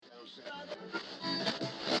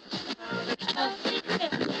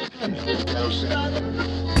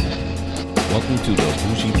Welcome to the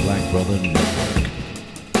Bougie Black Brother Network.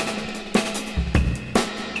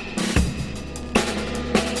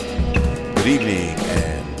 Good evening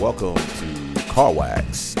and welcome to Car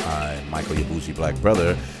Wax. I'm Michael, your Bougie Black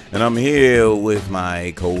Brother, and I'm here with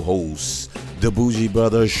my co-host, the Bougie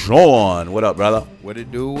Brother Sean. What up, brother? What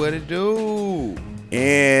it do, what it do?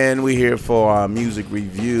 And we're here for our music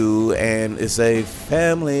review, and it's a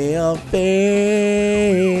family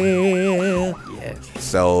affair. Yes.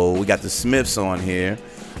 So we got the Smiths on here,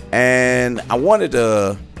 and I wanted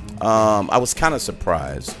to, I was kind of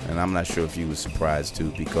surprised, and I'm not sure if you were surprised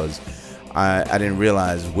too, because I didn't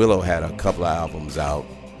realize Willow had a couple of albums out,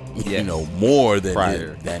 Yes. more than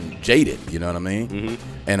Prior. than Jaded, you know what I mean? Mm-hmm.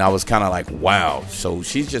 And I was kind of like, wow, so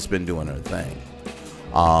she's just been doing her thing,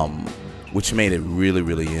 which made it really,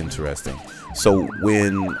 really interesting. So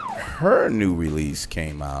when her new release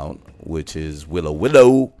came out, which is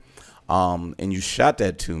Willow, and you shot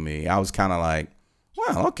that to me, I was kind of like,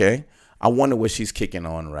 wow, okay. I wonder what she's kicking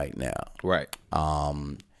on right now. Right.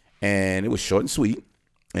 And it was short and sweet,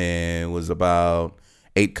 and it was about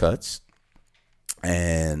 8 cuts,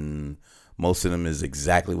 and most of them is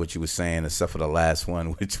exactly what you were saying, except for the last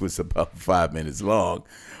one, which was about 5 minutes long.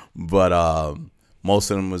 But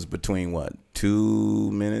most of them was between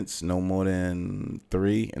 2 minutes, no more than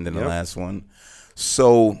 3, and then the last one.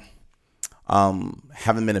 So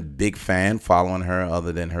haven't been a big fan following her,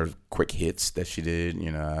 other than her quick hits that she did.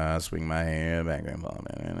 I swing my hair back and forth,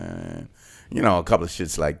 a couple of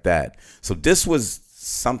shits like that. So this was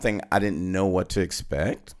something I didn't know what to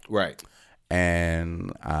expect. Right.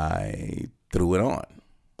 And I threw it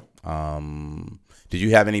on. Did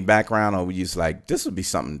you have any background, or were you just like, this would be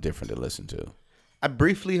something different to listen to? I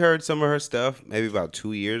briefly heard some of her stuff maybe about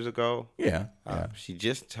 2 years ago. Yeah. She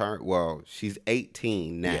just turned, she's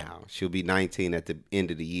 18 now. Yeah. She'll be 19 at the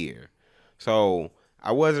end of the year. So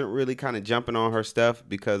I wasn't really kind of jumping on her stuff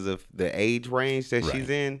because of the age range that she's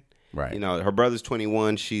in. Right. Her brother's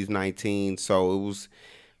 21, she's 19. So it was,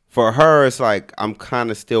 for her, it's like I'm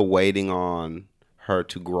kind of still waiting on her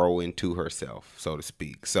to grow into herself, so to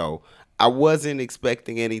speak. So I wasn't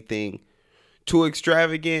expecting anything too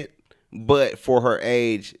extravagant, but for her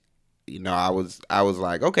age, I was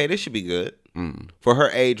like, okay, this should be good. For her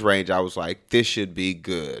age range, I was like, this should be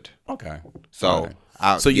good. Okay. So,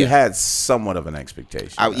 So you had somewhat of an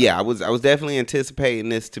expectation. I was definitely anticipating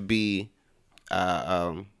this to be,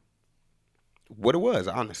 what it was,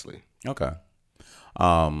 honestly. Okay.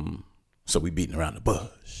 So we beating around the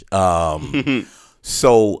bush.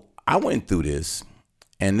 So I went through this,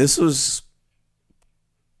 and this was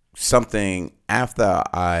something after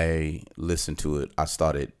I listened to it, I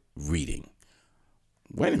started reading.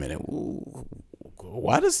 Wait a minute.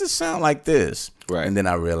 Why does this sound like this? Right. And then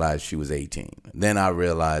I realized she was 18. Then I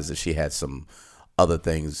realized that she had some other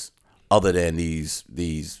things other than these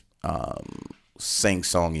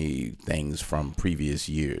sing-songy things from previous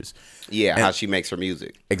years. Yeah, how she makes her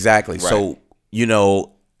music. Exactly. Right. So,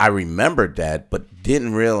 I remembered that, but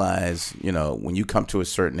didn't realize, when you come to a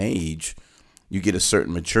certain age, you get a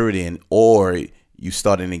certain maturity, or you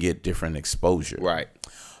starting to get different exposure. Right.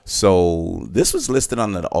 So this was listed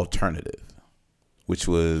on the alternative, which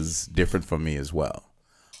was different for me as well.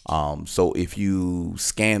 So if you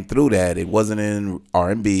scan through that, it wasn't in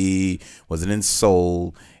R&B, wasn't in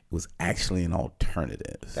soul. It was actually an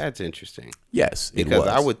alternative. That's interesting. Yes, it Because was.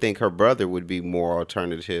 I would think her brother would be more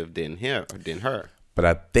alternative than her. But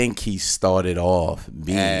I think he started off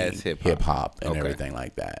being As hip-hop. hip-hop and Okay. everything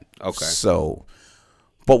like that. Okay. So,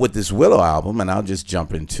 but with this Willow album, and I'll just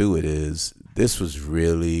jump into it, this was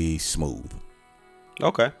really smooth.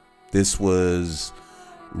 Okay. This was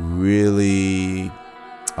really,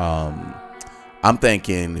 I'm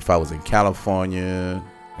thinking if I was in California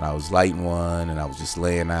and I was lighting one and I was just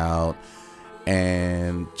laying out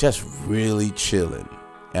and just really chilling.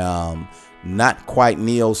 Not quite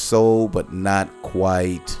neo soul, but not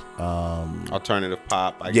quite Alternative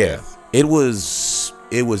pop, I guess. It was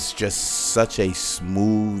just such a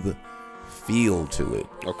smooth feel to it.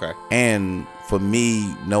 Okay. And for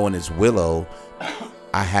me, knowing it's Willow,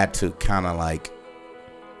 I had to kind of like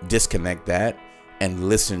disconnect that and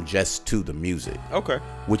listen just to the music. Okay.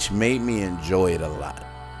 Which made me enjoy it a lot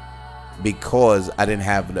because I didn't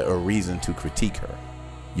have a reason to critique her.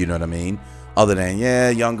 You know what I mean? Other than,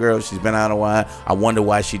 young girl, she's been out a while. I wonder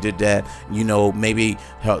why she did that. Maybe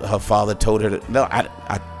her father told her to. No,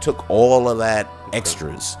 I took all of that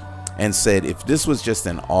extras and said, if this was just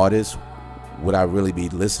an artist, would I really be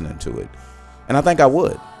listening to it? And I think I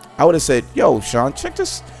would. I would have said, yo, Sean, check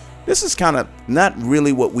this this is kind of not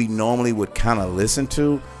really what we normally would kind of listen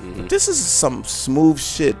to. But this is some smooth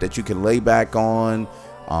shit that you can lay back on,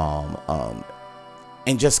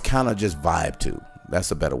 and just kind of just vibe to. That's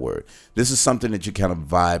a better word. This is something that you kind of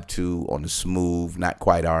vibe to on the smooth, not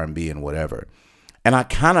quite R&B and whatever. And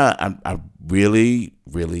I really,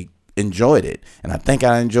 really enjoyed it. And I think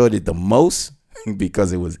I enjoyed it the most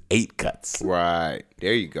because it was 8 cuts. Right.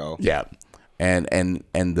 There you go. Yeah. And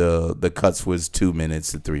the cuts was 2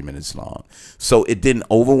 minutes to 3 minutes long. So it didn't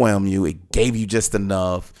overwhelm you. It gave you just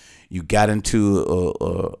enough. You got into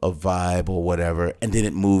a vibe or whatever, and then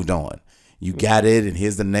it moved on. You got it, and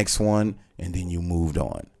here's the next one, and then you moved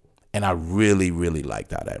on. And I really, really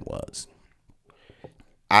liked how that was.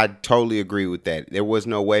 I totally agree with that. There was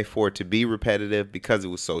no way for it to be repetitive because it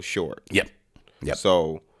was so short. Yep.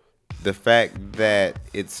 So the fact that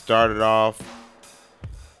it started off,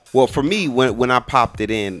 well, for me, when I popped it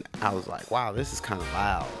in, I was like, wow, this is kind of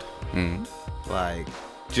loud. Like,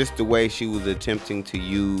 just the way she was attempting to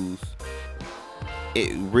use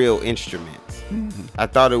real instruments. I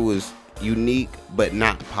thought it was unique, but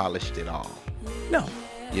not polished at all. No.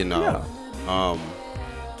 You know?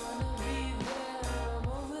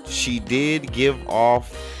 She did give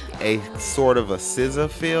off a sort of a SZA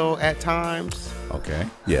feel at times. Okay.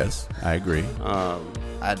 Yes, I agree.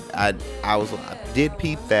 I did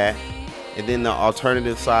peep that, and then the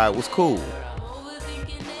alternative side was cool.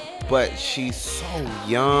 But she's so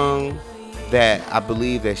young that I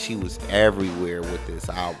believe that she was everywhere with this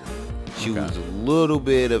album. She was a little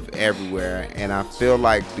bit of everywhere, and I feel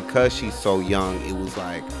like because she's so young, it was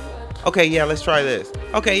like, okay, yeah, let's try this.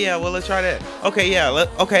 Okay, yeah, well, let's try that. Okay, yeah,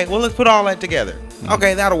 let's put all that together.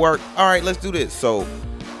 Okay, that'll work. All right, let's do this. So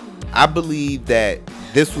I believe that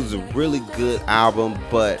this was a really good album,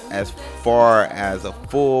 but as far as a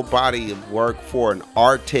full body of work for an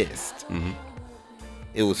artist,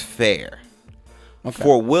 it was fair. Okay.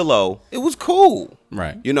 For Willow, it was cool.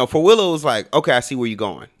 Right. You know, for Willow, it was like, okay, I see where you're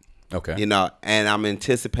going. Okay. You know, and I'm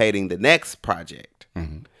anticipating the next project.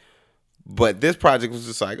 But this project was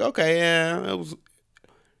just like, okay, yeah,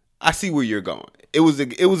 I see where you're going. It was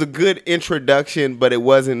a good introduction, but it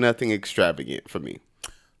wasn't nothing extravagant for me.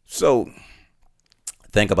 So,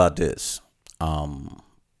 think about this. What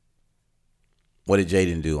did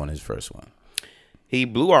Jaden do on his first one? He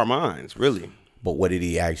blew our minds, really. But what did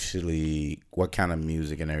he actually? What kind of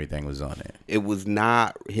music and everything was on it? It was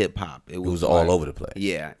not hip hop. It was all over the place.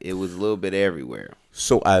 Yeah, it was a little bit everywhere.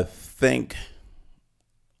 So I think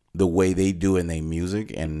the way they do in their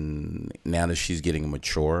music, and now that she's getting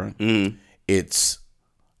mature, it's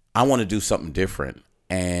I want to do something different,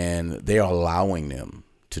 and they're allowing them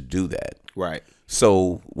to do that. Right.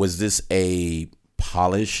 So was this a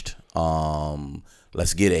polished?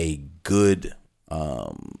 Let's get a good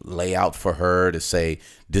layout for her to say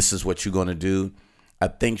this is what you're going to do. I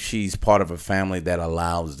think she's part of a family that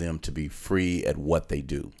allows them to be free at what they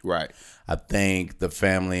do. Right. I think the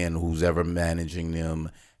family and who's ever managing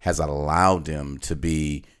them has allowed them to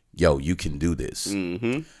be, yo, you can do this.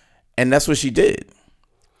 And that's what she did.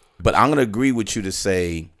 But I'm going to agree with you to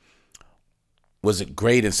say, was it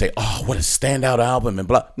great, and say, oh, what a standout album and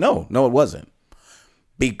blah. No, it wasn't.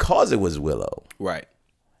 Because it was Willow. Right.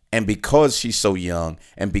 And because she's so young,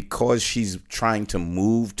 and because she's trying to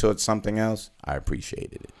move towards something else, I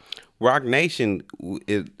appreciated it. Roc Nation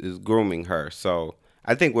is grooming her. So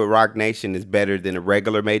I think with Roc Nation is better than a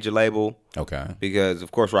regular major label. Okay. Because,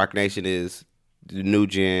 of course, Roc Nation is the new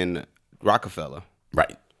gen Rockefeller.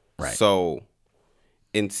 Right. So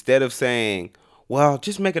instead of saying, well,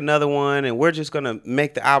 just make another one and we're just going to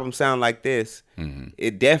make the album sound like this,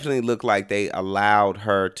 it definitely looked like they allowed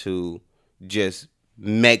her to just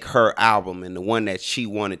make her album and the one that she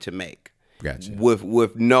wanted to make. Gotcha.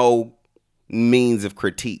 With no means of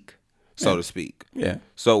critique, so to speak. Yeah.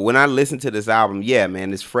 So when I listen to this album, yeah,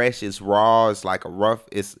 man, it's fresh, it's raw, it's like a rough,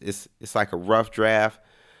 it's like a rough draft,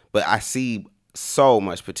 but I see so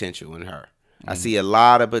much potential in her. I see a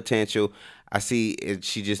lot of potential. I see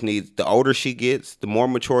she just needs, the older she gets, the more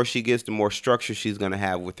mature she gets, the more structure she's going to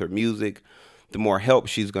have with her music, the more help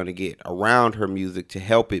she's going to get around her music to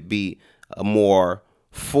help it be a more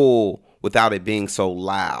full without it being so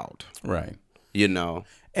loud. Right. You know?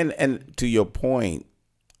 And to your point,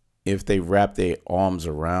 if they wrap their arms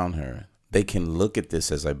around her, they can look at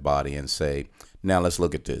this as a body and say, now let's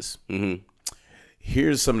look at this.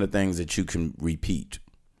 Here's some of the things that you can repeat.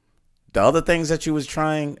 The other things that you was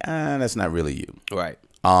trying, that's not really you. Right.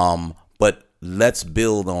 But let's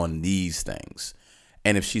build on these things.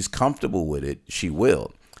 And if she's comfortable with it, she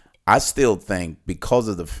will. I still think because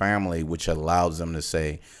of the family, which allows them to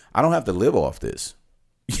say, I don't have to live off this.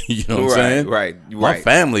 You know what I'm saying? Right. My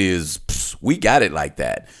family is, we got it like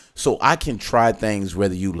that. So I can try things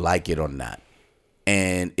whether you like it or not.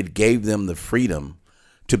 And it gave them the freedom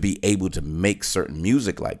to be able to make certain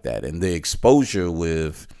music like that. And the exposure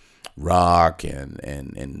with rock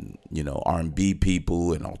and you know, R&B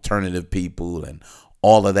people and alternative people and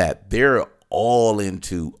all of that. They're all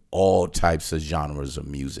into all types of genres of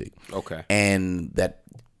music. Okay. And that,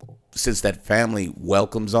 since that family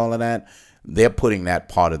welcomes all of that, they're putting that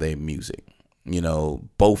part of their music. You know,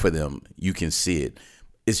 both of them, you can see it.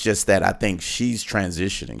 It's just that I think she's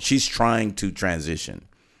transitioning. She's trying to transition.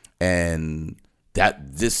 And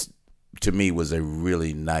that, this to me was a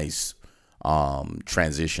really nice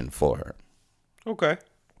transition for her. Okay.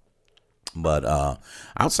 But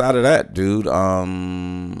outside of that, dude,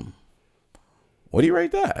 what do you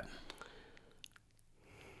rate that?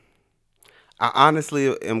 I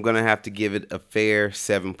honestly am going to have to give it a fair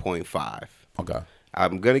 7.5. Okay.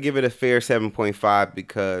 I'm going to give it a fair 7.5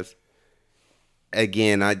 because,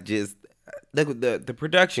 again, I just, the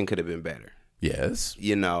production could have been better. Yes.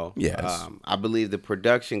 You know? Yes. I believe the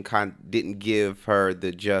production didn't give her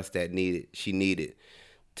the just that she needed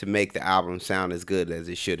to make the album sound as good as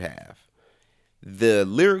it should have. The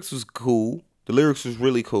lyrics was cool. The lyrics was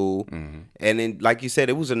really cool. Mm-hmm. And then, like you said,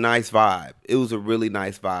 it was a nice vibe. It was a really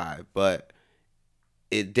nice vibe. But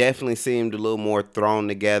it definitely seemed a little more thrown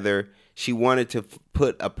together. She wanted to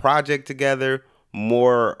put a project together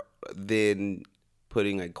more than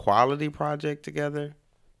putting a quality project together.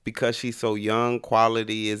 Because she's so young,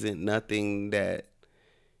 quality isn't nothing that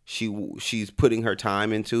she's putting her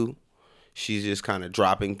time into. She's just kind of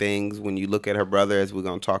dropping things. When you look at her brother, as we're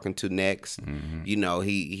gonna talk into next, mm-hmm. you know,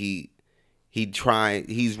 he's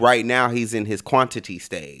right now he's in his quantity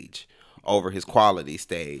stage over his quality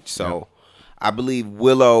stage. So I believe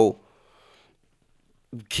Willow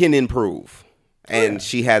can improve, and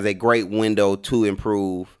she has a great window to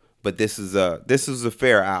improve. But this is a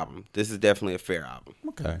fair album. This is definitely a fair album.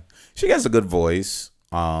 Okay, she has a good voice.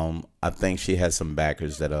 I think she has some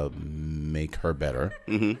backers that'll make her better.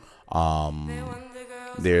 Mm-hmm.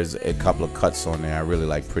 There's a couple of cuts on there. I really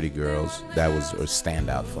like Pretty Girls. That was a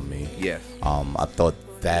standout for me. Yes. I thought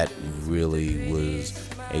that really was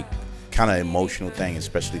a kind of emotional thing,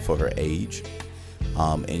 especially for her age.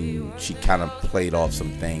 And she kind of played off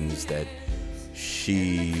some things that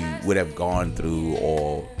she would have gone through,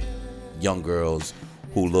 or young girls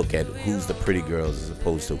who look at who's the pretty girls as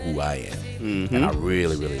opposed to who I am. Mm-hmm. And I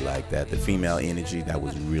really, really like that. The female energy, that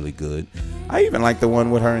was really good. I even like the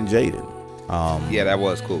one with her and Jaden. Yeah, that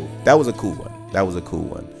was cool. That was a cool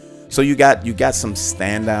one. So you got some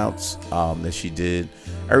standouts that she did.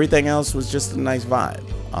 Everything else was just a nice vibe.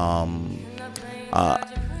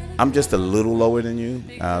 I'm just a little lower than you.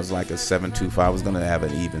 I was like a 7.25. I was going to have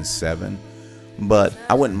an even 7. But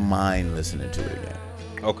I wouldn't mind listening to it again.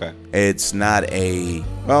 Okay. It's not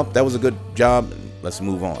that was a good job. Let's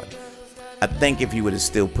move on. I think if you would have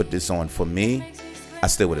still put this on for me, I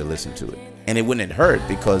still would have listened to it. And it wouldn't have hurt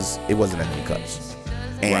because it wasn't that many cuts.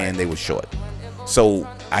 And they were short. So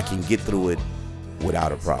I can get through it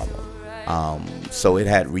without a problem. So it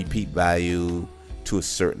had repeat value to a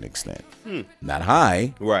certain extent. Not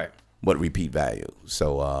high. Right. But repeat value.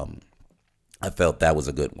 So I felt that was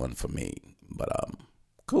a good one for me. But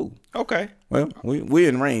cool. Okay. Well, we're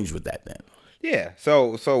in range with that then. Yeah.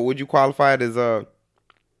 So would you qualify it as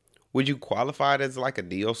like a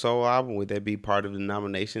Neo Soul album? Would that be part of the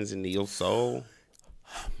nominations in Neo Soul?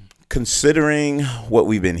 Considering what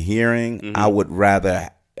we've been hearing, mm-hmm. I would rather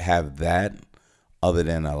have that other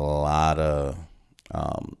than a lot of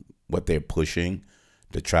what they're pushing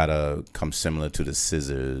to try to come similar to the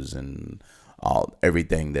Scissors and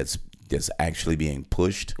everything that's actually being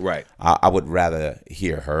pushed. Right. I would rather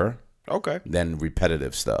hear her. Okay. Than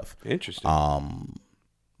repetitive stuff. Interesting.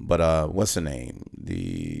 But what's her name?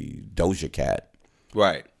 The Doja Cat.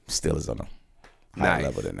 Right. Still is on a higher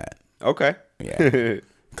level than that. Okay. Yeah.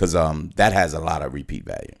 Because that has a lot of repeat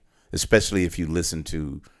value, especially if you listen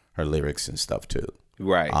to her lyrics and stuff too.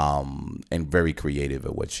 Right. And very creative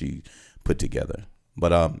at what she put together.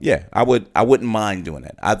 But yeah, I wouldn't mind doing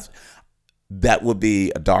that. That would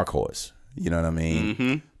be a dark horse. You know what I mean?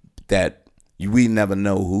 Mm-hmm. That we never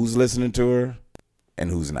know who's listening to her and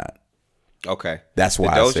who's not. Okay. That's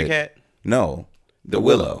why the I Doja said Cat? No. The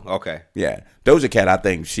Willow. Okay. Yeah. Doja Cat, I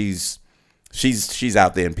think she's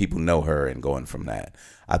out there and people know her and going from that.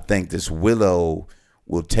 I think this Willow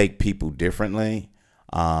will take people differently.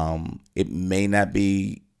 It may not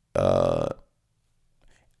be I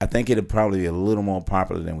think it'll probably be a little more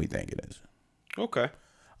popular than we think it is. Okay.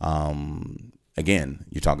 Again,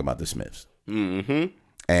 you're talking about the Smiths. Mm-hmm.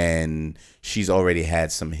 and she's already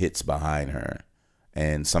had some hits behind her,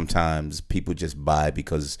 and sometimes people just buy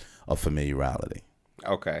because of familiarity.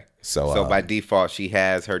 Okay. So by default, she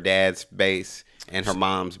has her dad's bass and her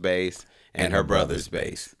mom's bass and her brother's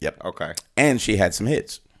bass. Yep. Okay. And she had some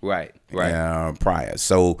hits. Right. Prior,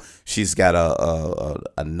 so she's got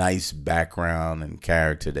a nice background and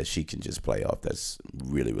character that she can just play off. That's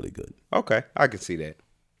really, really good. Okay, I can see that.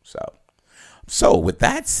 So with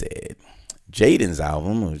that said, Jaden's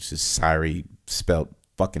album, which is Siri spelled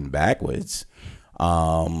fucking backwards,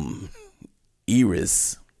 Iris,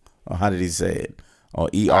 or how did he say it? Or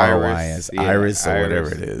Eris, Iris, or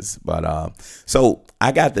whatever it is. But so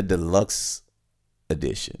I got the deluxe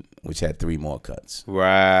edition, which had 3 more cuts.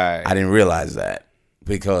 Right. I didn't realize that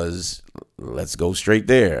because let's go straight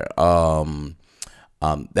there.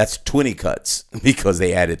 That's 20 cuts because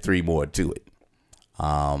they added 3 more to it.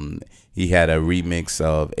 He had a remix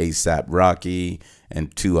of A$AP Rocky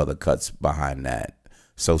and 2 other cuts behind that.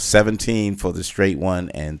 So 17 for the straight one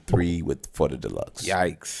and 3 for the deluxe.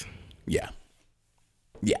 Yikes. Yeah.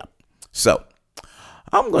 So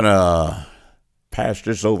I'm gonna pass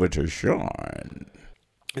this over to Sean.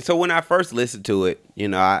 And so when I first listened to it,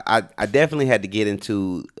 I definitely had to get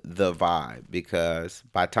into the vibe, because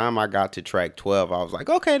by the time I got to track 12, I was like,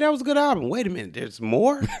 okay, that was a good album. Wait a minute, there's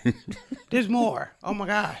more? There's more. Oh my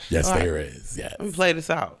gosh. Yes, all there right. is. Yes. Let me play this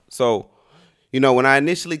out. So, when I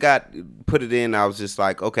initially put it in, I was just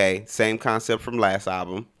like, okay, same concept from last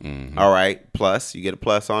album. Mm-hmm. All right, plus, you get a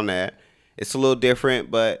plus on that. It's a little different,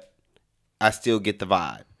 but I still get the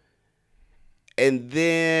vibe. And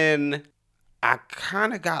then I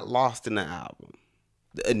kind of got lost in the album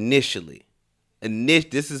initially.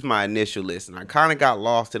 This is my initial listen. I kind of got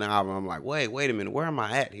lost in the album. I'm like, wait a minute. Where am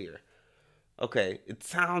I at here? Okay, it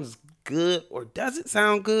sounds good, or does it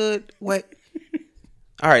sound good? Wait.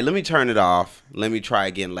 All right, let me turn it off. Let me try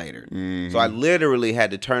again later. Mm-hmm. So I literally had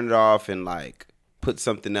to turn it off and put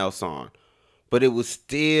something else on. But it was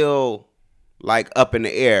still up in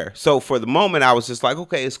the air. So for the moment, I was just like,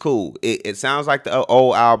 okay, it's cool. It sounds like the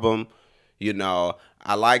old album.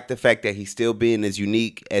 I like the fact that he's still being as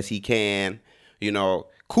unique as he can.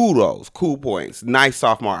 Kudos, cool points. Nice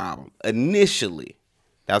sophomore album. Initially,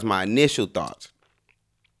 that was my initial thoughts.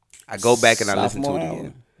 I go back and I listen to it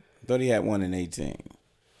again. I thought he had one in 18.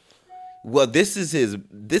 Well, this is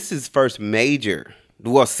his first major.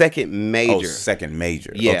 Well, second major. Oh, second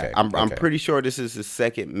major. Yeah, okay. I'm pretty sure this is his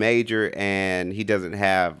second major, and he doesn't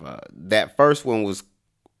have that first one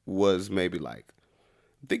was maybe I'm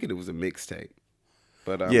thinking it was a mixtape.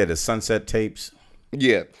 But the Sunset Tapes.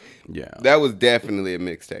 Yeah, that was definitely a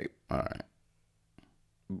mixtape. All right.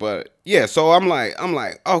 But yeah, so I'm like,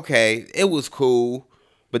 okay, it was cool,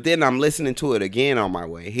 but then I'm listening to it again on my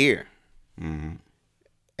way here, mm-hmm.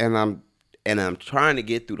 and I'm trying to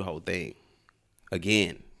get through the whole thing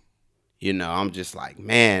again. I'm just like,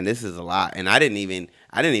 man, this is a lot, and I didn't even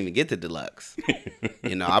get the deluxe.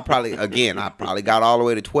 I probably got all the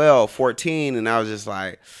way to 12, 14, and I was just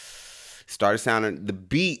like, started sounding the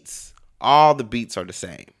beats. All the beats are the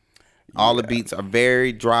same. All the beats are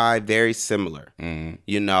very dry, very similar.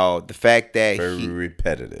 Mm-hmm. The fact that very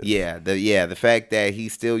repetitive. Yeah, the fact that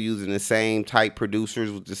he's still using the same type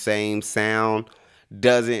producers with the same sound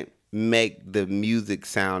doesn't make the music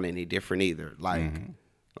sound any different either.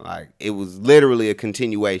 It was literally a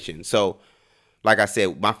continuation. So, like I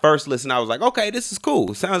said, my first listen, I was like, okay, this is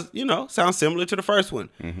cool. It sounds similar to the first one.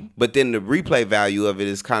 Mm-hmm. But then the replay value of it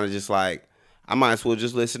is kind of just like, I might as well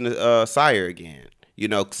just listen to Sire again.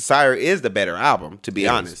 Sire is the better album, to be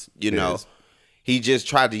honest. He just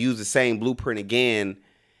tried to use the same blueprint again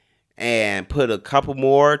and put a couple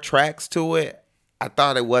more tracks to it. I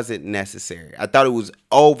thought it wasn't necessary. I thought it was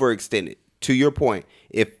overextended. To your point,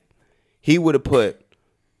 if he would have put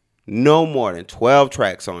no more than 12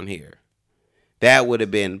 tracks on here, that would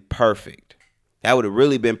have been perfect. That would have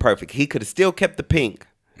really been perfect. He could have still kept the pink,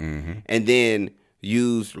 mm-hmm. and then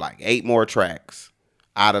used 8 more tracks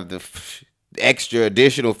out of the extra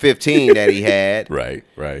additional 15 that he had. Right.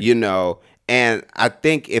 And I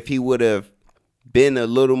think if he would have been a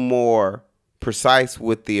little more precise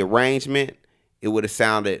with the arrangement, it would have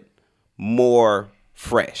sounded more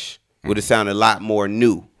fresh. Mm-hmm. Would have sounded a lot more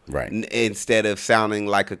new. Right. Instead of sounding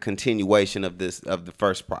like a continuation of the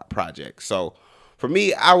first project. So for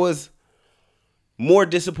me, I was more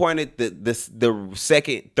disappointed the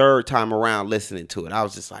second, third time around listening to it. I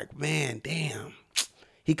was just like, man, damn,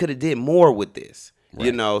 he could have did more with this,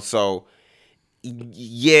 right. So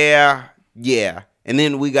yeah. And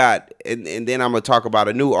then we got, and then I'm gonna talk about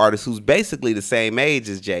a new artist who's basically the same age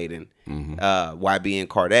as Jaden, mm-hmm. YBN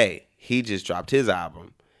Cordae. He just dropped his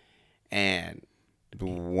album, and The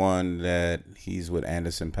one that he's with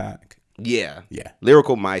Anderson .Paak. Yeah. Yeah.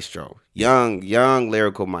 Lyrical maestro. Young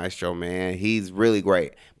lyrical maestro, man. He's really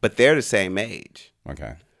great. But they're the same age.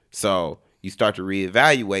 Okay. So you start to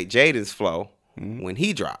reevaluate Jaden's flow when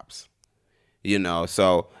he drops.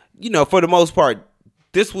 So, for the most part,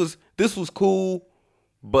 this was cool,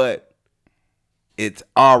 but it's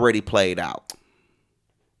already played out.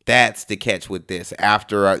 That's the catch with this.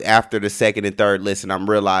 After the second and third listen, I'm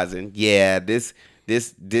realizing, yeah, this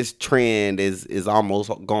trend is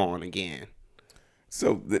almost gone again.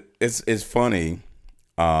 So it's funny.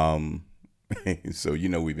 So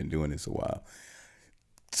we've been doing this a while.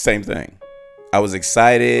 Same thing. I was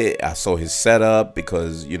excited. I saw his setup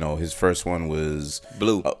because his first one was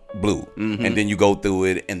Blue, and then you go through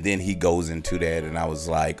it, and then he goes into that, and I was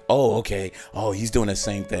like, oh, okay, oh, he's doing the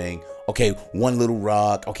same thing. Okay, one little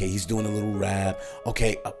rock. Okay, he's doing a little rap.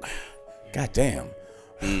 Okay, goddamn.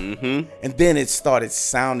 And then it started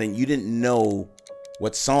sounding. You didn't know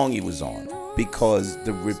what song he was on because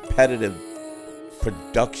the repetitive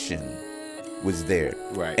production was there.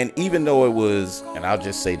 Right. And even though it was, and I'll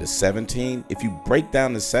just say the 17, if you break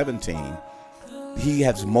down the 17, he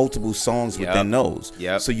has multiple songs within those.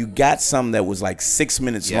 Yep. So you got some that was like 6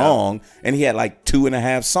 minutes long, and he had like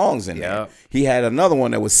 2.5 songs in there. He had another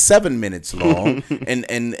one that was 7 minutes long,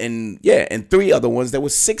 and 3 other ones that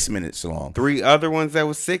was 6 minutes long. 3 other ones that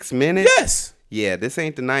was 6 minutes? Yes. Yeah, this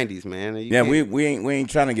ain't the 90s, man. We ain't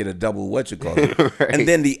trying to get a double what you call it. Right. And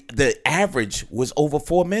then the average was over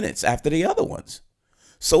 4 minutes after the other ones.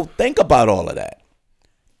 So think about all of that.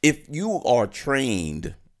 If you are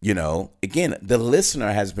trained, again, the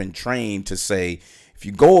listener has been trained to say, if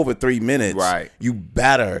you go over 3 minutes, right, you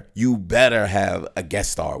better have a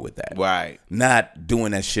guest star with that. Right. Not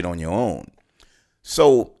doing that shit on your own.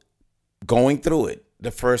 So going through it,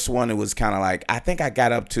 the first one, it was kind of like, I think I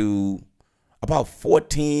got up to about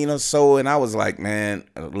 14 or so, and I was like, man,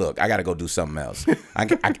 look, I got to go do something else. I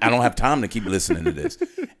don't have time to keep listening to this.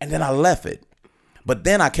 And then I left it. But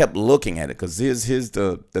then I kept looking at it, because here's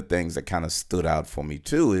the things that kind of stood out for me,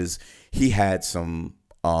 too, is he had some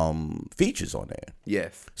features on there.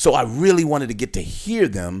 Yes. So I really wanted to get to hear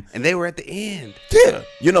them. And they were at the end. Yeah.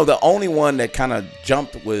 The only one that kind of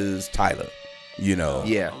jumped was Tyler,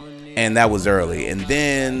 Yeah. And that was early. And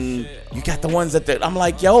then you got the ones that I'm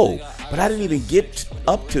like, yo, but I didn't even get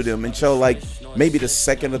up to them until like maybe the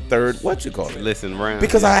second or third, listen round.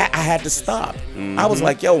 Because I had to stop. I was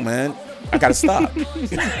like, yo, man, I got to stop.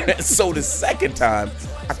 So the second time,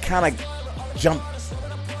 I kind of jumped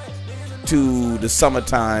to the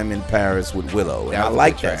Summertime in Paris with Willow. And I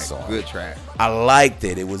liked that song. Good track. I liked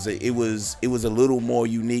it. It was a little more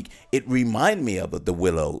unique. It reminded me of the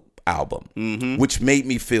Willow album, which made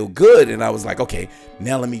me feel good, and I was like, okay,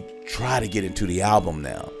 now let me try to get into the album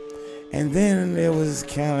now. And then it was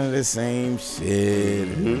kind of the same shit,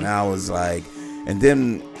 and I was like, and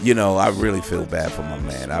then I really feel bad for my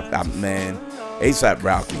man. Man, A$AP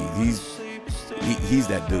Rocky, he's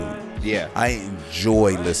that dude. Yeah, I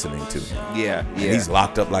enjoy listening to him. Yeah. And he's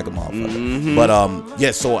locked up like a motherfucker.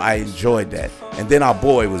 But so I enjoyed that. And then our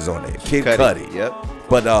boy was on there, Kid Cudi. Yep.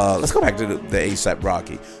 But let's go back to the A$AP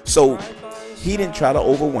Rocky. So he didn't try to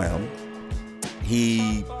overwhelm.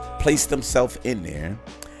 He placed himself in there,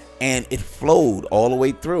 and it flowed all the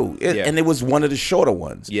way through. And it was one of the shorter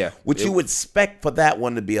ones. Yeah. Which you would expect for that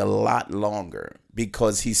one to be a lot longer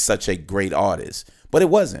because he's such a great artist. But it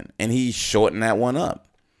wasn't. And he shortened that one up.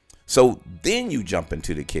 So then you jump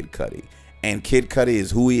into the Kid Cudi. And Kid Cudi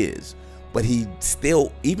is who he is. But he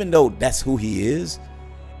still, even though that's who he is,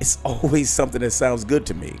 it's always something that sounds good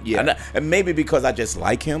to me. Yeah. And maybe because I just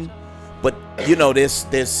like him. But,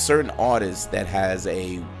 there's certain artists that has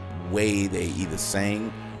a way they either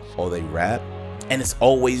sing or they rap. And it's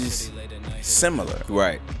always similar.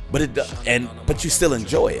 Right. But you still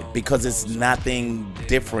enjoy it because it's nothing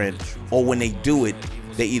different. Or when they do it,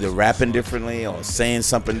 they either rapping differently or saying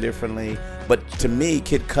something differently. But to me,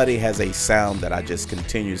 Kid Cudi has a sound that I just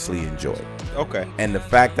continuously enjoy. Okay. And the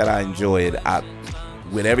fact that I enjoy it,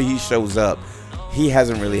 whenever he shows up, he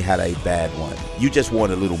hasn't really had a bad one. You just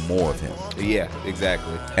want a little more of him. Yeah,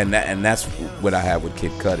 exactly. And that's what I have with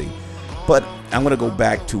Kid Cudi. But I'm going to go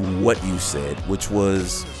back to what you said, which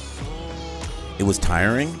was it was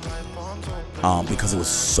tiring because it was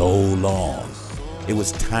so long. It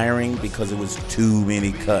was tiring because it was too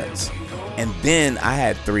many cuts. And then I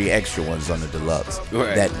had 3 extra ones on the deluxe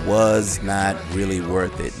that was not really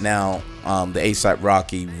worth it. Now, the A$AP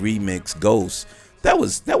Rocky remix Ghost, that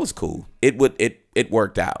was cool. It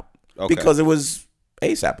worked out because it was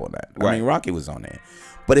A$AP on that. I mean, Rocky was on there.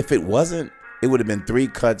 But if it wasn't, it would have been 3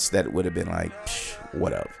 cuts that would have been like,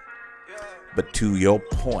 whatever. But to your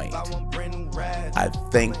point, I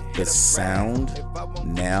think the sound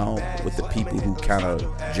now with the people who kind of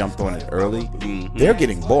jumped on it early, they're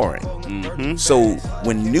getting boring. So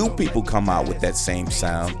when new people come out with that same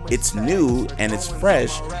sound, it's new and it's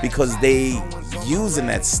fresh because they using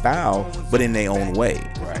that style, but in their own way.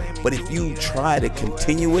 Right. But if you try to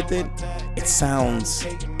continue with it, it's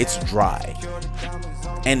dry.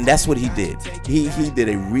 And that's what he did. He did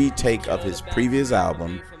a retake of his previous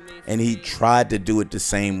album, and he tried to do it the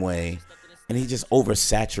same way, and he just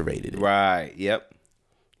oversaturated it. Right. Yep.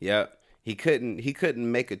 He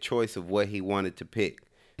couldn't make a choice of what he wanted to pick.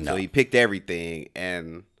 No. So he picked everything,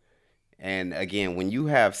 and again, when you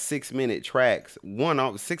have 6-minute tracks,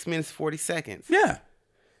 6 minutes 40 seconds. Yeah.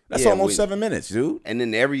 That's almost 7 minutes, dude. And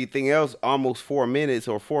then everything else almost 4 minutes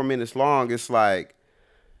or 4 minutes long. It's like,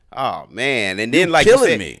 oh man. And then like you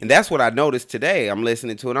said, me. and that's what I noticed today. I'm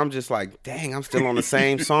listening to it. I'm just like, dang, I'm still on the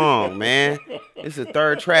same song, man. It's the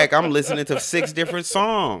third track. I'm listening to 6 different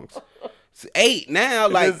songs. It's 8 now,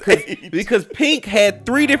 like because Pink had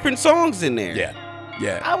 3 different songs in there.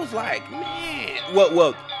 Yeah. I was like, man.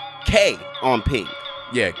 Well, K on Pink.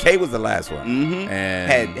 Yeah, K was the last one. Mm-hmm.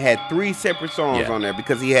 And had 3 separate songs on there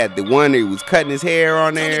because he had the one that he was cutting his hair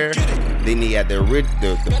on there. Then he had the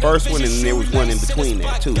first one, and then there was one in between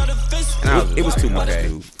there too. And it was like, too much, okay.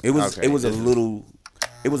 dude. It was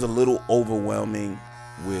a little overwhelming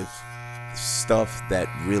with stuff that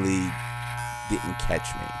really didn't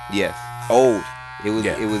catch me. Yes. Old. It was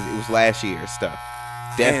last year's stuff.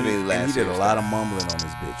 Definitely last year. And he did a lot of mumbling on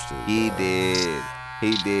this bitch too. He did.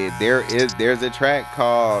 There's a track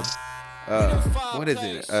called what is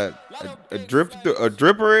it? A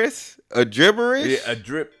dripperish? A gibberish? Yeah,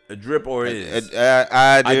 a drip or is.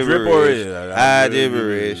 I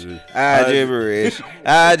gibberish.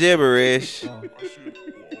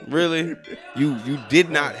 Really? You did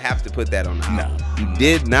not have to put that on the album. No. You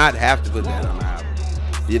did not have to put that on the album.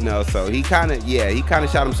 You know, so he kind of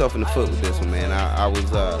shot himself in the foot with this one, man. I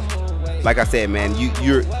was like I said, man,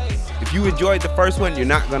 if you enjoyed the first one, you're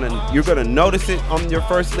gonna notice it on your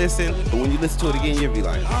first listen, but when you listen to it again, you'll be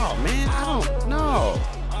like, oh man, I don't know.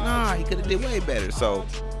 Nah, he could have did way better. So,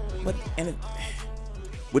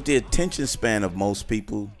 with the attention span of most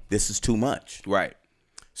people, this is too much. Right.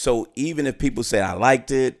 So even if people say I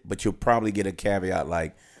liked it, but you'll probably get a caveat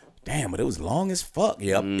like, damn, but it was long as fuck.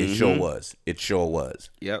 Yep, It sure was. It sure was.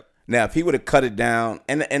 Yep. Now, if he would have cut it down,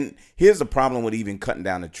 and here's the problem with even cutting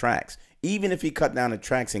down the tracks. Even if he cut down the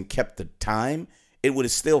tracks and kept the time, it would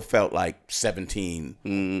have still felt like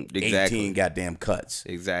 17, 18 goddamn cuts.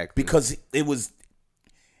 Exactly. Because it was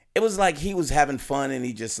like he was having fun and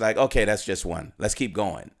he just like, okay, that's just one. Let's keep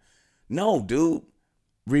going. No, dude.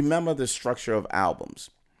 Remember the structure of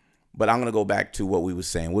albums. But I'm going to go back to what we were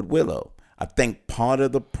saying with Willow. I think part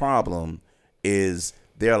of the problem is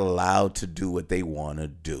they're allowed to do what they want to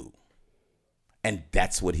do. And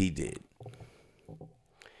that's what he did.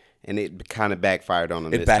 And it kind of backfired on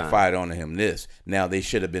him. It backfired on him. Now, they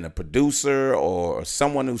should have been a producer or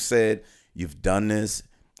someone who said, you've done this.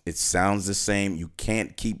 It sounds the same. You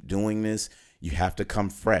can't keep doing this. You have to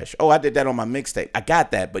come fresh. Oh, I did that on my mixtape. I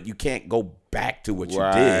got that, but you can't go back to what you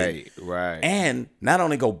did. Right. And not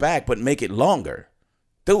only go back, but make it longer.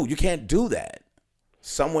 Dude, you can't do that.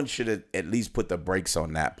 Someone should have at least put the brakes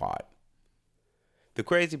on that part. The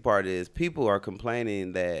crazy part is people are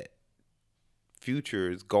complaining that Future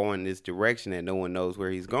is going this direction and no one knows where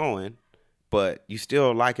he's going, but you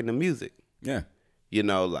still liking the music. Yeah. You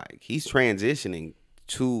know, like he's transitioning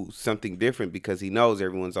to something different because he knows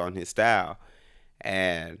everyone's on his style.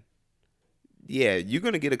 And yeah, you're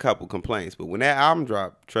going to get a couple complaints, but when that album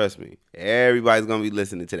drop, trust me, everybody's going to be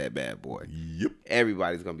listening to that bad boy. Yep.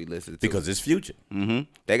 Everybody's going to be listening to because it's Future. Mm-hmm.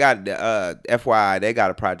 They got, FYI, they got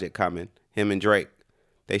a project coming, him and Drake.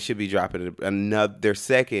 They should be dropping their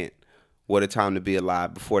second What a Time to Be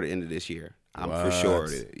Alive before the end of this year. I'm for sure.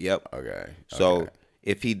 Yep. Okay. So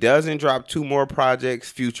if he doesn't drop 2 more projects,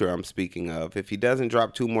 Future I'm speaking of, if he doesn't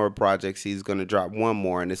drop 2 more projects, he's going to drop 1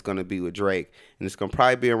 more, and it's going to be with Drake. And it's going to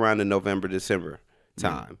probably be around the November, December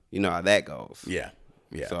time. Mm-hmm. You know how that goes. Yeah.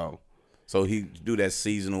 So he do that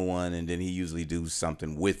seasonal one, and then he usually do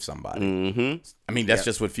something with somebody. Mm-hmm. I mean, that's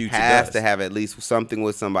just what Future has does. to have at least something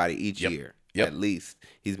with somebody each year. Yep. At least.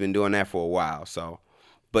 He's been doing that for a while. So,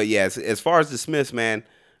 but yeah, as far as the Smiths, man,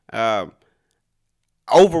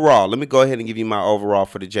 overall, let me go ahead and give you my overall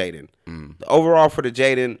for the Jaden. The overall for the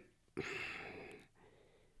Jaden,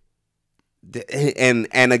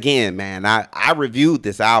 and again, man, I reviewed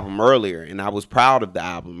this album earlier, and I was proud of the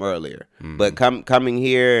album earlier. But coming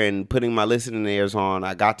here and putting my listening ears on,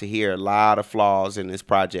 I got to hear a lot of flaws in this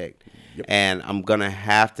project. Yep. And I'm gonna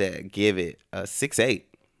have to give it a 6.8.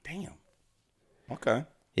 Damn. Okay.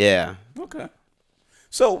 Yeah. Okay.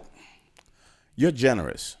 So you're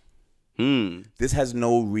generous. This has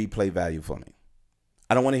no replay value for me.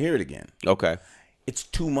 I don't want to hear it again. Okay. It's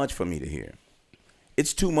too much for me to hear.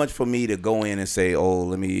 It's too much for me to go in and say, "Oh,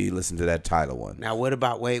 let me listen to that Tyler one." Now, what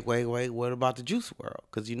about wait? What about the Juice WRLD?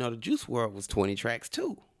 Because the Juice WRLD was 20 tracks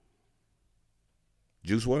too.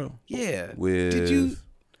 Juice WRLD. Yeah. With Did you?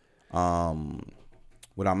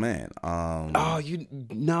 With our man.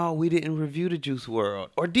 No, we didn't review the Juice WRLD,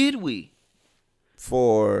 or did we?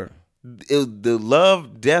 For It was the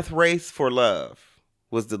Love Death Race for Love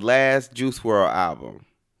was the last Juice WRLD album.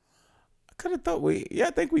 I could have thought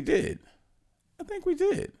I think we did.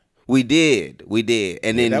 We did,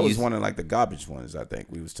 and then that was one of like the garbage ones. I think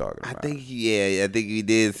we was talking about. I think you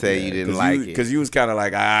did say you didn't like it because you was kind of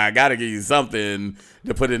like, I gotta give you something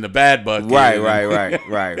to put in the bad bucket.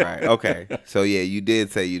 Right. Okay, so yeah, you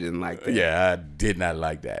did say you didn't like that. Yeah, I did not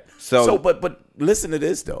like that. So but listen to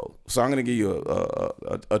this though. So I'm gonna give you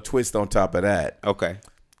a twist on top of that. Okay,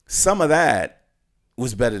 some of that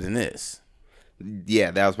was better than this.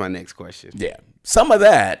 Yeah, that was my next question. Yeah, some of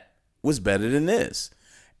that was better than this.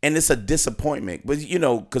 And it's a disappointment. But,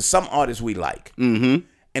 because some artists we like. Mm-hmm.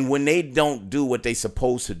 And when they don't do what they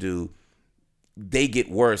supposed to do, they get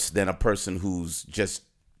worse than a person who's just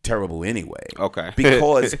terrible anyway. Okay.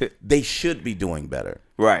 Because they should be doing better.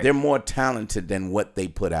 Right. They're more talented than what they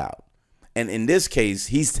put out. And in this case,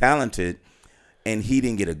 he's talented, and he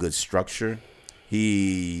didn't get a good structure.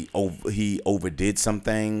 He overdid some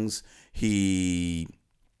things. He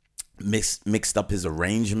mixed up his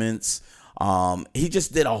arrangements. He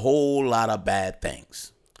just did a whole lot of bad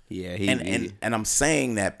things. Yeah, and I'm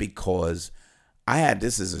saying that because I had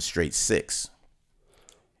this as a straight 6.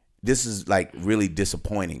 This is like really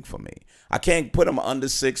disappointing for me. I can't put him under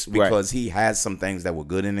 6 because he has some things that were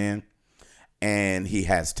good in there, and he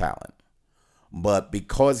has talent. But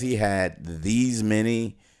because he had these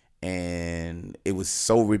many, and it was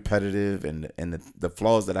so repetitive, and the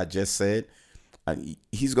flaws that I just said,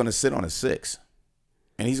 he's going to sit on a 6.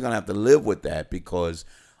 And he's going to have to live with that because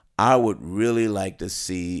I would really like to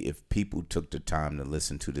see if people took the time to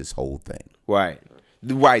listen to this whole thing. Right,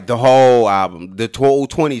 the whole album, the whole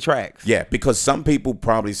 20 tracks. Yeah, because some people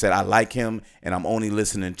probably said, I like him, and I'm only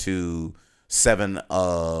listening to 7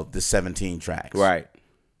 of the 17 tracks. Right.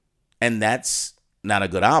 And that's not a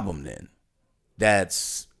good album then.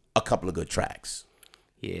 That's a couple of good tracks.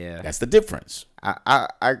 Yeah. That's the difference.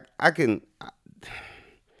 I can...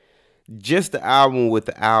 Just the album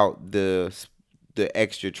without the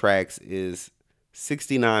extra tracks is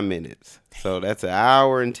 69 minutes. So that's an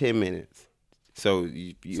hour and 10 minutes. So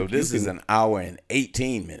this is an hour and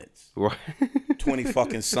 18 minutes. Right. 20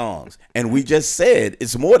 fucking songs. And we just said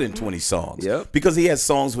it's more than 20 songs. Yep. Because he has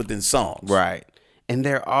songs within songs. Right. And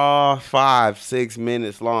they're all 5-6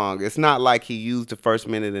 minutes long. It's not like he used the first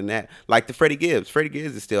minute in that. Like the Freddie Gibbs. Freddie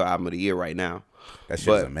Gibbs is still album of the year right now. That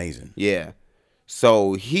shit's amazing. Yeah.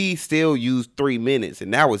 So he still used 3 minutes,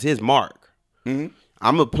 and that was his mark. Mm-hmm.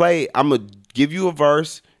 I'm going to give you a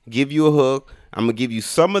verse, give you a hook. I'm going to give you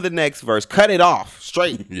some of the next verse. Cut it off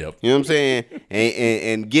straight. Yep. You know what I'm saying?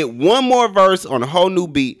 And get one more verse on a whole new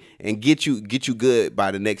beat and get you good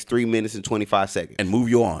by the next 3 minutes and 25 seconds. And move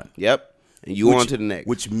you on. Yep. And you on to the next.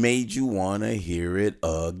 Which made you want to hear it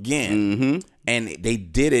again. Mm-hmm. And they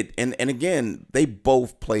did it. And again, they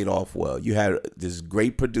both played off well. You had this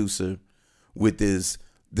great producer with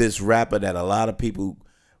this rapper that a lot of people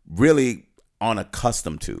really aren't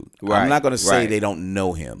accustomed to. Right, I'm not going to say they don't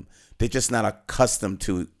know him. They're just not accustomed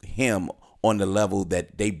to him on the level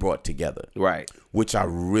that they brought together. Right. Which I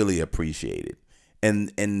really appreciated.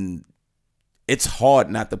 And it's hard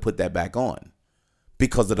not to put that back on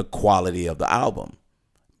because of the quality of the album.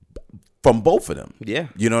 From both of them. Yeah.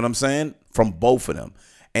 You know what I'm saying? From both of them.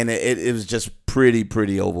 And it was just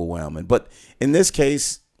pretty overwhelming. But in this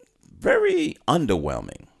case, very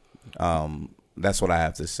underwhelming. That's what I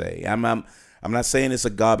have to say. I'm not saying it's a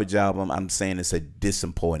garbage album. I'm saying it's a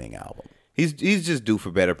disappointing album. He's just due for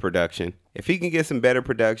better production. If he can get some better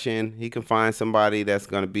production, he can find somebody that's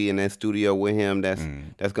going to be in that studio with him that's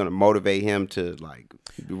going to motivate him to like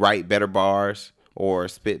write better bars or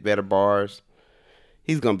spit better bars.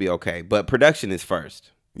 He's going to be okay. But production is first.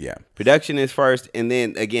 Yeah. Production is first. And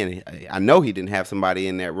then, again, I know he didn't have somebody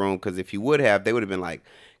in that room because if he would have, they would have been like,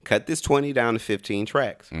 cut this 20 down to 15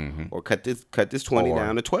 tracks, or cut this 20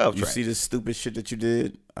 down to 12 tracks. You see this stupid shit that you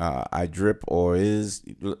did? I drip or is.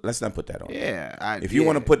 Let's not put that on. Yeah. If you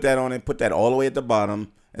want to put that on it, put that all the way at the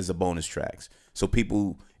bottom as a bonus tracks. So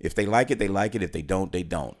people, if they like it, they like it. If they don't, they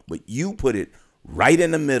don't. But you put it right in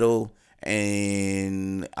the middle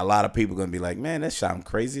and a lot of people gonna be like, man, that sound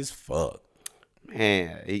crazy as fuck.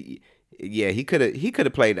 Man, he could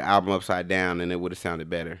have played the album upside down and it would have sounded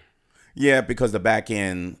better. Yeah, because the back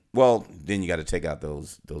end. Well, then you got to take out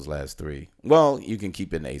those last three. Well, you can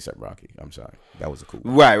keep in A$AP Rocky. I'm sorry, that was a cool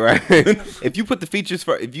one. Right. If you put the features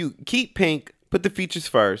first, if you keep Pink, put the features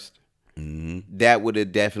first, that would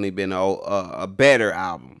have definitely been a better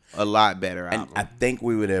album, a lot better album. And I think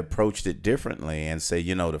we would have approached it differently and say,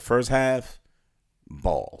 the first half,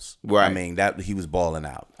 balls. Right. I mean, that he was balling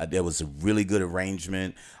out. There was a really good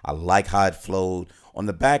arrangement. I like how it flowed. On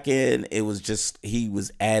the back end, it was just he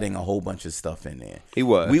was adding a whole bunch of stuff in there. He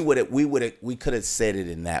was. We could have said it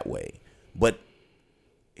in that way, but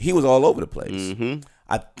he was all over the place. Mm-hmm.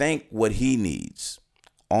 I think what he needs,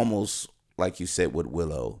 almost like you said with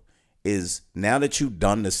Willow, is now that you've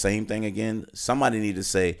done the same thing again, somebody need to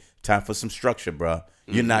say, time for some structure, bruh.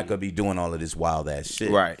 You're not going to be doing all of this wild ass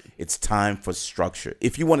shit. Right. It's time for structure.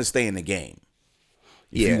 If you want to stay in the game.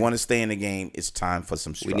 If you want to stay in the game, it's time for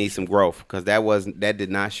some structure. We need some growth because that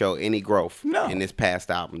did not show any growth in this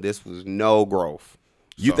past album. This was no growth.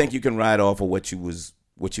 You think you can ride off of what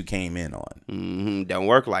you came in on. Mm-hmm. Don't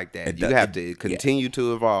work like that. You have to continue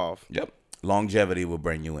to evolve. Yep. Longevity will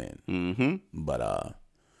bring you in. Mm-hmm. But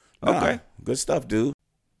okay. Good stuff, dude.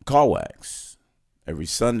 Car Wax. Every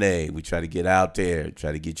Sunday, we try to get out there,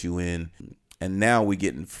 try to get you in. And now we're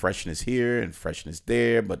getting freshness here and freshness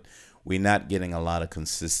there, but we're not getting a lot of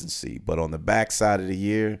consistency. But on the backside of the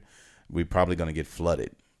year, we're probably going to get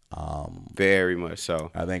flooded. Very much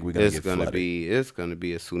so. I think we're going to get flooded. It's going to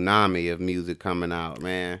be a tsunami of music coming out,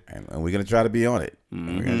 man. And we're going to try to be on it.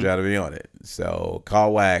 Mm-hmm. We're going to try to be on it. So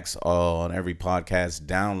Car Wax on every podcast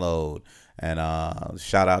download. And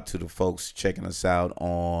shout out to the folks checking us out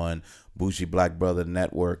on Bougie Black Brother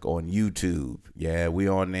Network on YouTube. Yeah, we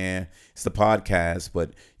on there. It's the podcast,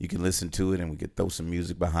 but you can listen to it and we can throw some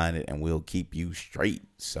music behind it and we'll keep you straight.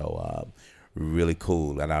 So really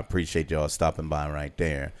cool. And I appreciate y'all stopping by right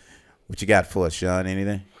there. What you got for us, Sean?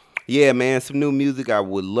 Anything? Yeah, man, some new music I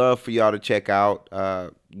would love for y'all to check out.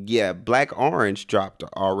 Black Orange dropped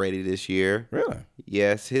already this year. Really?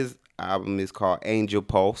 Yes, his album is called Angel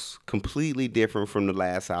Pulse. Completely different from the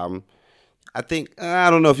last album. I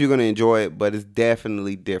don't know if you're going to enjoy it, but it's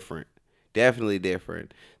definitely different. Definitely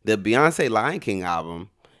different. The Beyonce Lion King album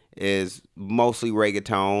is mostly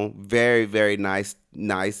reggaeton. Very, very nice.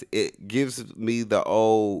 It gives me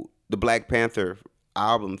the Black Panther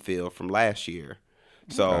album feel from last year.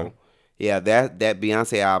 So, yeah, that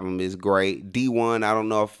Beyonce album is great. D1, I don't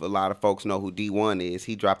know if a lot of folks know who D1 is.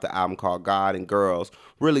 He dropped an album called God and Girls.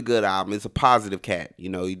 Really good album. It's a positive cat.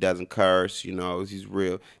 He doesn't curse. He's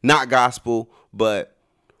real. Not gospel, but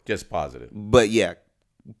just positive. But, yeah,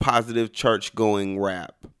 positive church-going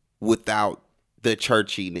rap without the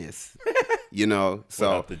churchiness.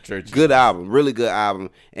 So good album, really good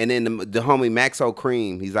album. And then the homie Maxo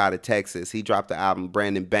Cream, he's out of Texas. He dropped the album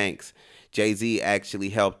Brandon Banks. Jay-Z actually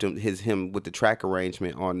helped him with the track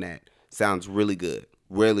arrangement on that. Sounds really good.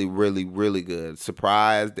 Really, really, really good.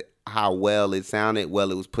 Surprised how well it sounded,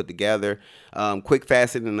 well it was put together. Quick,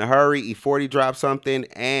 Fast, and in a Hurry. E40 dropped something.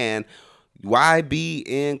 And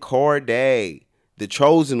YBN Cordae, the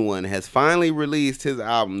chosen one, has finally released his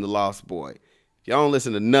album, The Lost Boy. If y'all don't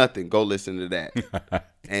listen to nothing, go listen to that.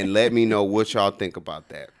 And let me know what y'all think about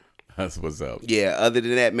that. That's what's up. Yeah, other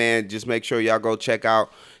than that, man, just make sure y'all go check out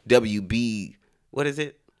WBDS.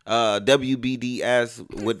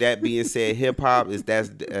 With that being said, hip hop that's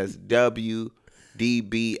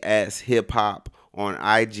WDBS hip hop on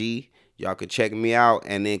IG. Y'all can check me out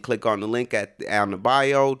and then click on the link on the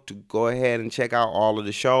bio to go ahead and check out all of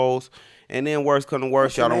the shows. And then worst come to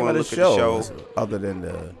worst, y'all don't want to look at the show. Other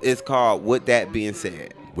than it's called With That Being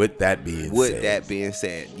Said. With that being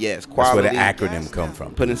said, yes, quality. That's where the acronym come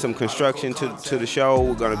from. Putting some construction to the show.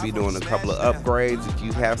 We're going to be doing a couple of upgrades. If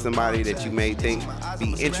you have somebody that you may think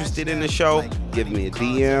be interested in the show, give me a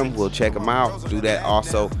DM. We'll check them out. Do that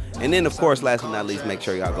also. And then, of course, last but not least, make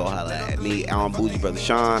sure y'all go holler at me on Bougie Brother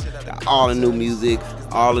Sean. Got all the new music,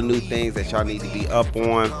 all the new things that y'all need to be up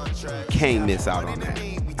on. Can't miss out on that.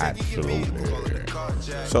 Absolutely.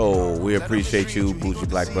 So we appreciate you,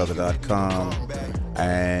 BougieBlackBrother.com,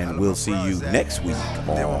 and we'll see you next week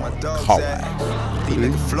on Car Wax.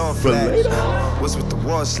 What's with the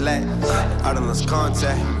wall slack? I done lost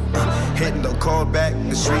contact. Hitting the call back.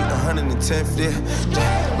 The street 110th,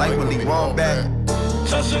 yeah. Like when they want back.